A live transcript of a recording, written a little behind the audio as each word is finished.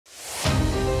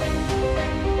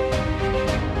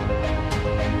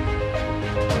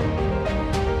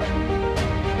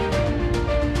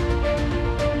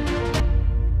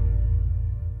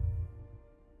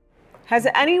Has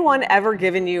anyone ever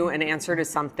given you an answer to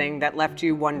something that left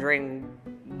you wondering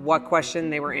what question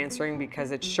they were answering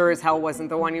because it sure as hell wasn't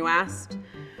the one you asked?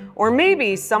 Or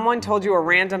maybe someone told you a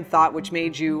random thought which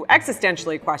made you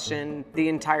existentially question the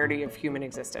entirety of human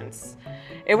existence.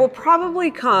 It will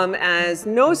probably come as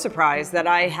no surprise that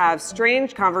I have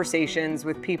strange conversations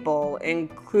with people,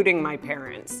 including my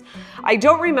parents. I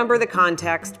don't remember the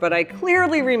context, but I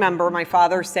clearly remember my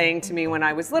father saying to me when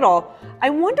I was little, "I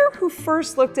wonder who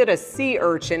first looked at a sea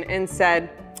urchin and said,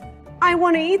 'I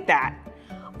want to eat that.'"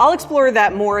 I'll explore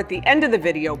that more at the end of the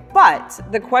video, but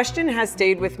the question has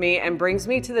stayed with me and brings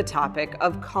me to the topic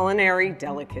of culinary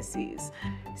delicacies.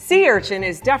 Sea urchin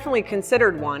is definitely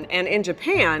considered one, and in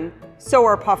Japan, so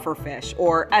are pufferfish,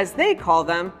 or as they call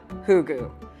them,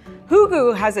 fugu.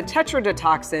 Fugu has a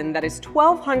tetrodotoxin that is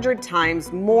 1,200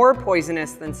 times more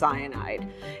poisonous than cyanide.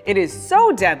 It is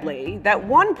so deadly that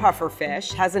one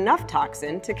pufferfish has enough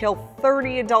toxin to kill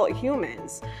 30 adult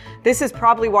humans. This is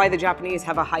probably why the Japanese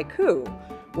have a haiku.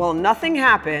 "Well, nothing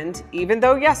happened, even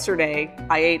though yesterday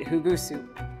I ate fugu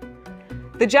soup."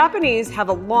 The Japanese have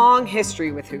a long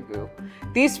history with fugu.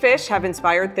 These fish have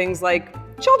inspired things like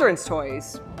children's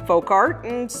toys, folk art,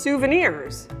 and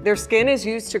souvenirs. Their skin is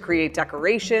used to create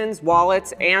decorations,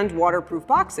 wallets, and waterproof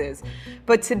boxes.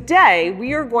 But today,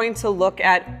 we are going to look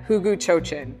at Fugu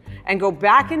Chochin and go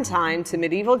back in time to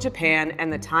medieval Japan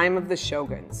and the time of the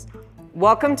shoguns.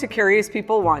 Welcome to Curious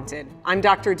People Wanted. I'm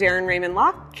Dr. Daryn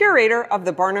Reyman-Lock, curator of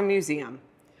the Barnum Museum.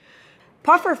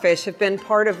 Pufferfish have been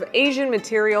part of Asian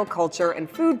material culture and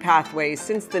food pathways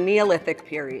since the Neolithic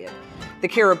period. The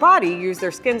Kiribati use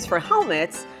their skins for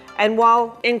helmets, and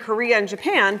while in Korea and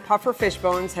Japan, pufferfish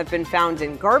bones have been found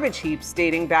in garbage heaps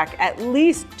dating back at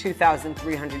least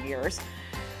 2,300 years,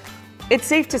 it's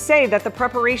safe to say that the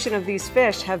preparation of these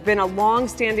fish have been a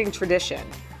long-standing tradition.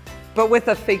 But with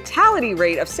a fatality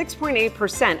rate of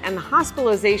 6.8% and the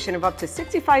hospitalization of up to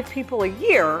 65 people a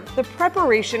year, the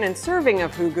preparation and serving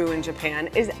of fugu in Japan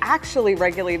is actually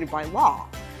regulated by law.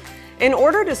 In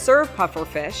order to serve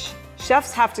pufferfish,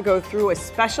 chefs have to go through a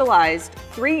specialized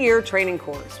 3-year training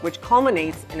course, which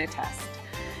culminates in a test.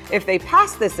 If they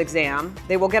pass this exam,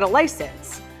 they will get a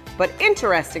license. But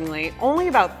interestingly, only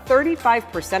about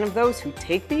 35% of those who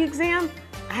take the exam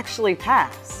actually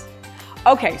pass.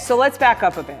 Okay, so let's back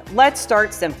up a bit. Let's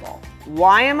start simple.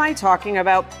 Why am I talking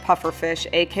about pufferfish,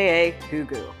 aka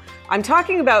fugu? I'm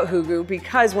talking about fugu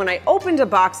because when I opened a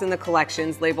box in the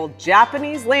collections labeled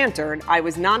Japanese lantern, I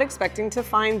was not expecting to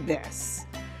find this.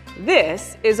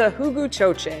 This is a Fugu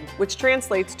Chochin, which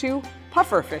translates to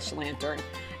pufferfish lantern.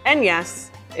 And yes,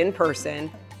 in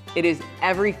person, it is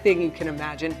everything you can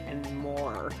imagine and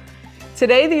more.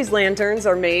 Today, these lanterns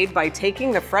are made by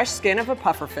taking the fresh skin of a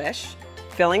pufferfish,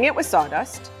 filling it with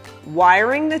sawdust,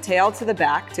 wiring the tail to the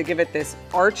back to give it this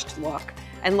arched look,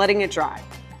 and letting it dry.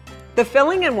 The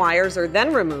filling and wires are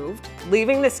then removed,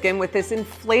 leaving the skin with this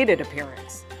inflated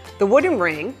appearance. The wooden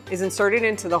ring is inserted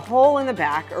into the hole in the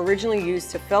back, originally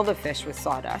used to fill the fish with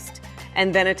sawdust,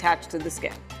 and then attached to the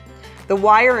skin. The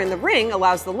wire in the ring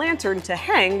allows the lantern to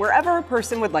hang wherever a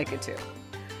person would like it to.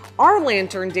 Our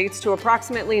lantern dates to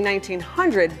approximately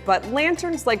 1900, but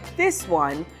lanterns like this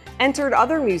one entered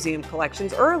other museum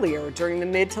collections earlier during the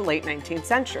mid to late 19th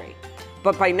century.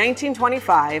 But by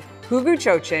 1925, Fugu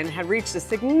Chochin had reached a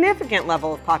significant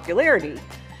level of popularity.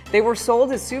 They were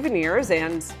sold as souvenirs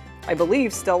and, I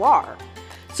believe, still are.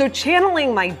 So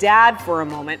channeling my dad for a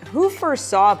moment, who first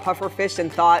saw a pufferfish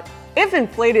and thought, if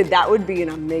inflated, that would be an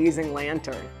amazing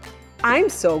lantern? I'm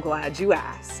so glad you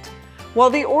asked.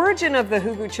 While the origin of the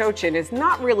Fugu Chochin is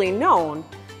not really known,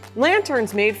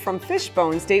 lanterns made from fish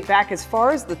bones date back as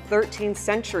far as the 13th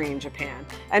century in Japan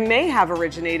and may have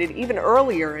originated even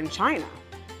earlier in China.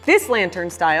 This lantern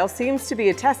style seems to be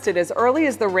attested as early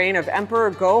as the reign of Emperor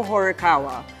Go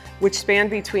Horikawa, which spanned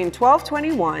between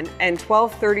 1221 and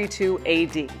 1232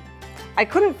 AD. I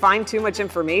couldn't find too much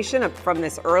information from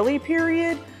this early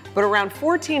period, but around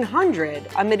 1400,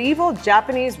 a medieval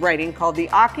Japanese writing called the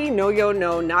Aki no Yo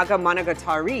no Naga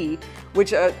Monogatari,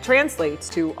 which translates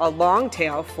to a long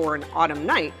tale for an autumn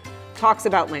night, talks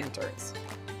about lanterns.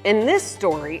 In this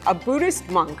story, a Buddhist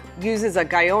monk uses a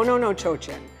Gaiono no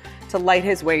Chochin to light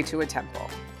his way to a temple.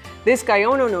 This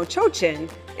Gaiono no Chochin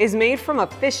is made from a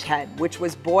fish head, which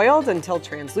was boiled until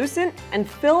translucent and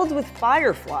filled with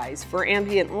fireflies for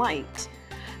ambient light.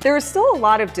 There is still a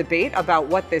lot of debate about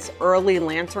what this early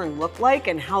lantern looked like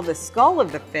and how the skull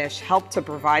of the fish helped to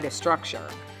provide a structure.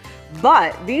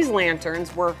 But these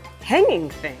lanterns were hanging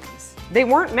things. They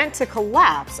weren't meant to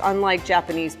collapse, unlike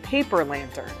Japanese paper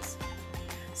lanterns.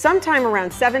 Sometime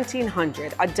around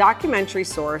 1700, a documentary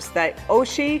source that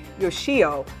Oshi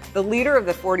Yoshio, the leader of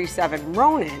the 47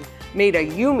 Ronin, made a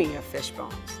yumi of fish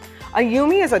bones. A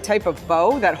yumi is a type of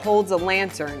bow that holds a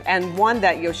lantern, and one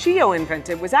that Yoshio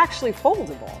invented was actually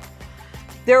foldable.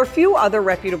 There are a few other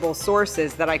reputable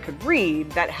sources that I could read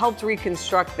that helped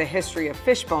reconstruct the history of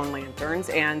fishbone lanterns,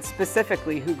 and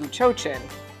specifically Fugu Chochin.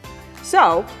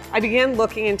 So I began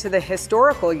looking into the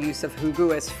historical use of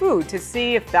fugu as food to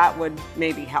see if that would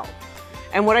maybe help.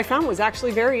 And what I found was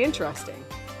actually very interesting.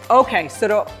 Okay, so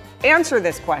to answer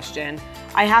this question,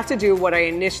 I have to do what I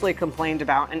initially complained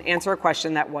about and answer a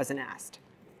question that wasn't asked.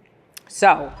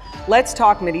 So let's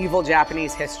talk medieval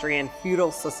Japanese history and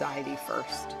feudal society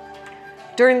first.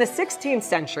 During the 16th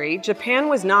century, Japan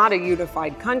was not a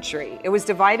unified country. It was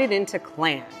divided into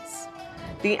clans.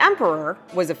 The emperor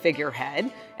was a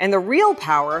figurehead, and the real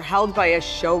power held by a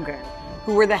shogun,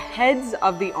 who were the heads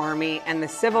of the army and the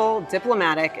civil,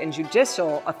 diplomatic, and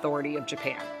judicial authority of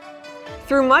Japan.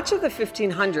 Through much of the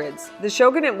 1500s, the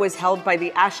shogunate was held by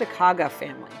the Ashikaga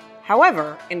family.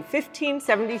 However, in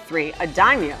 1573, a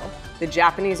daimyo, the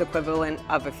Japanese equivalent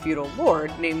of a feudal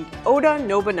lord, named Oda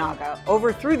Nobunaga,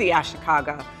 overthrew the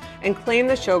Ashikaga and claimed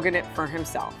the shogunate for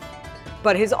himself.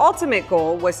 But his ultimate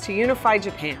goal was to unify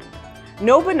Japan.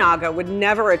 Nobunaga would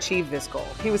never achieve this goal.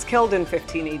 He was killed in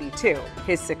 1582.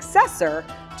 His successor,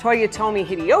 Toyotomi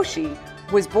Hideyoshi,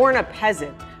 was born a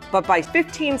peasant, but by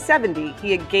 1570,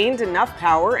 he had gained enough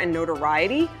power and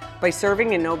notoriety by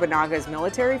serving in Nobunaga's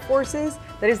military forces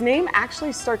that his name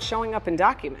actually starts showing up in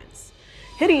documents.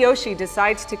 Hideyoshi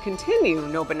decides to continue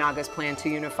Nobunaga's plan to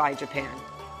unify Japan,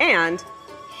 and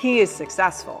he is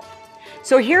successful.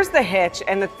 So here's the hitch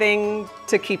and the thing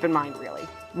to keep in mind, really.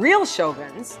 Real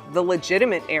shoguns, the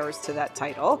legitimate heirs to that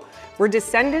title, were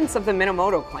descendants of the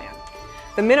Minamoto clan.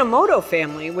 The Minamoto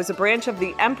family was a branch of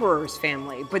the emperor's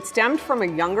family, but stemmed from a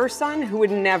younger son who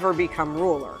would never become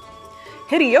ruler.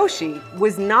 Hideyoshi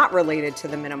was not related to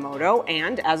the Minamoto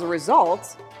and, as a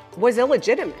result, was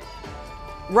illegitimate.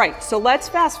 Right, so let's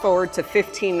fast forward to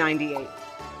 1598.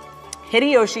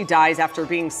 Hideyoshi dies after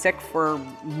being sick for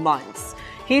months.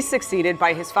 He's succeeded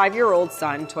by his 5-year-old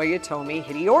son, Toyotomi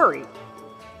Hideyori.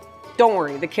 Don't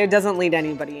worry, the kid doesn't lead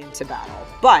anybody into battle.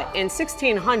 But in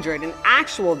 1600, an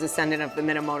actual descendant of the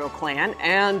Minamoto clan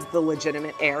and the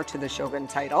legitimate heir to the shogun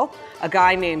title, a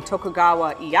guy named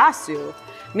Tokugawa Ieyasu,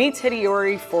 meets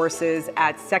Hideyori forces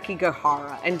at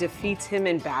Sekigahara and defeats him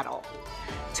in battle.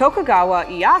 Tokugawa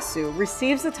Ieyasu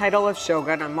receives the title of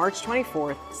shogun on March 24,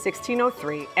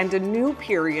 1603, and a new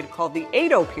period called the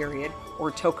Edo period,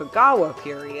 or Tokugawa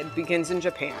period, begins in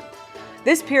Japan.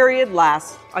 This period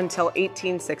lasts until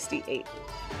 1868.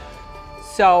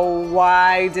 So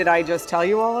why did I just tell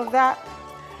you all of that?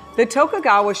 The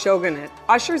Tokugawa shogunate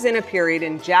ushers in a period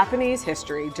in Japanese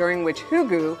history during which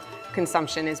fugu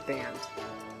consumption is banned,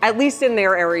 at least in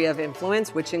their area of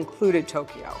influence, which included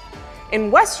Tokyo. In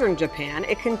Western Japan,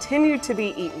 it continued to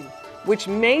be eaten, which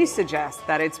may suggest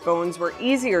that its bones were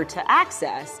easier to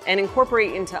access and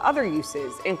incorporate into other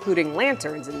uses, including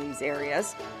lanterns in these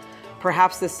areas.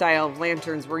 Perhaps the style of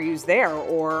lanterns were used there,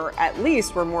 or at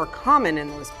least were more common in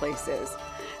those places.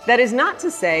 That is not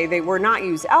to say they were not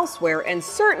used elsewhere, and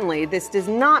certainly this does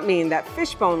not mean that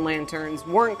fishbone lanterns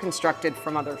weren't constructed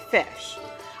from other fish.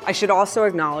 I should also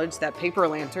acknowledge that paper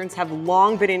lanterns have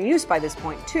long been in use by this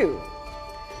point too.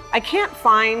 I can't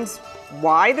find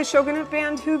why the shogunate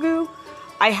banned fugu.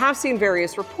 I have seen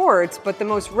various reports, but the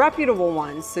most reputable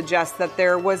ones suggest that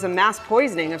there was a mass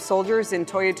poisoning of soldiers in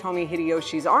Toyotomi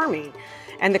Hideyoshi's army,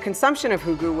 and the consumption of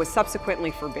fugu was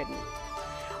subsequently forbidden.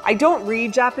 I don't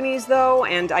read Japanese though,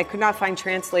 and I could not find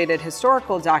translated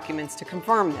historical documents to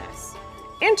confirm this.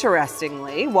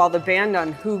 Interestingly, while the ban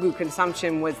on fugu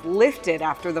consumption was lifted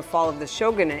after the fall of the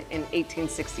shogunate in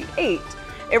 1868,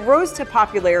 it rose to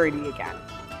popularity again.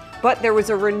 But there was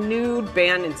a renewed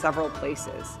ban in several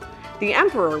places. The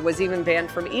emperor was even banned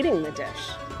from eating the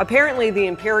dish. Apparently, the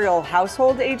Imperial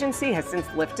Household Agency has since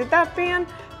lifted that ban,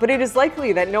 but it is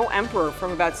likely that no emperor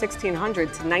from about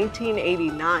 1600 to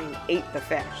 1989 ate the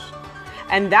fish.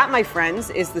 And that, my friends,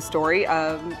 is the story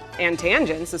of and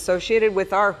tangents associated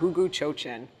with our Fugu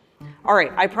Chochin. All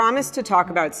right, I promised to talk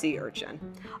about sea urchin.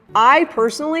 I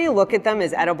personally look at them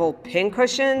as edible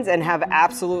pincushions and have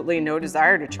absolutely no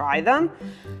desire to try them.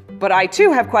 But I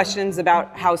too have questions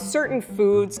about how certain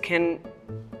foods can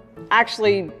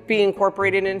actually be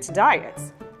incorporated into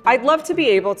diets. I'd love to be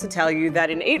able to tell you that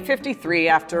in 853,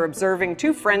 after observing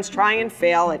 2 friends try and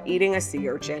fail at eating a sea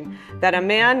urchin, that a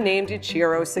man named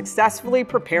Ichiro successfully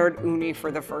prepared uni for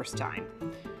the first time.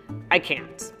 I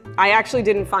can't. I actually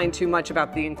didn't find too much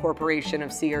about the incorporation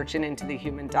of sea urchin into the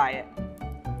human diet.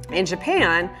 In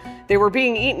Japan, they were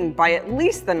being eaten by at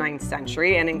least the 9th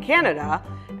century, and in Canada,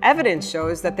 Evidence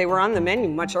shows that they were on the menu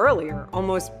much earlier,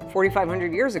 almost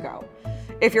 4,500 years ago.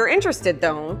 If you're interested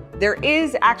though, there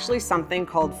is actually something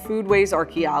called foodways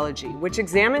archaeology, which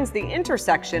examines the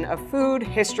intersection of food,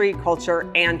 history,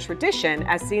 culture, and tradition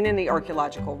as seen in the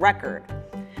archaeological record.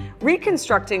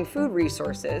 Reconstructing food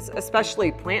resources,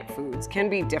 especially plant foods, can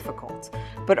be difficult,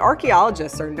 but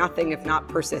archaeologists are nothing if not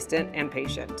persistent and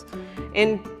patient.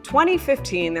 In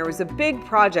 2015, there was a big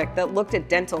project that looked at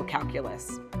dental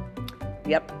calculus.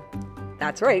 Yep,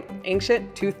 that's right,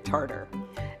 ancient tooth tartar.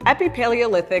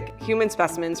 Epipaleolithic human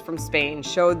specimens from Spain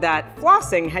showed that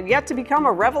flossing had yet to become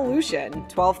a revolution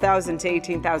 12,000 to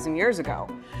 18,000 years ago.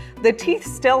 The teeth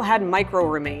still had micro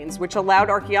remains, which allowed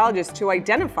archaeologists to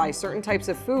identify certain types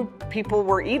of food people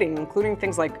were eating, including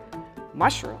things like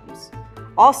mushrooms.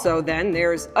 Also, then,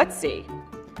 there's Ötzi.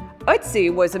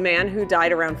 Ötzi was a man who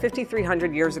died around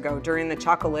 5,300 years ago during the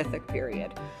Chalcolithic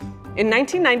period. In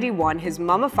 1991, his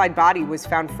mummified body was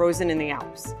found frozen in the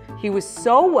Alps. He was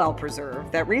so well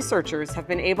preserved that researchers have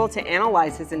been able to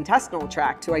analyze his intestinal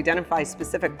tract to identify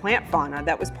specific plant fauna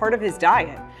that was part of his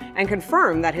diet and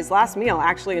confirm that his last meal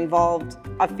actually involved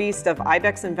a feast of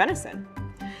ibex and venison.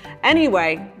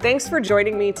 Anyway, thanks for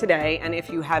joining me today, and if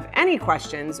you have any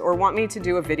questions or want me to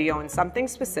do a video on something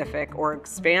specific or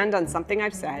expand on something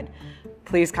I've said,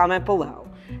 please comment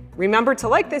below. Remember to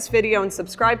like this video and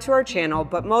subscribe to our channel,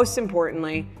 but most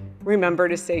importantly, remember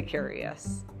to stay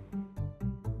curious.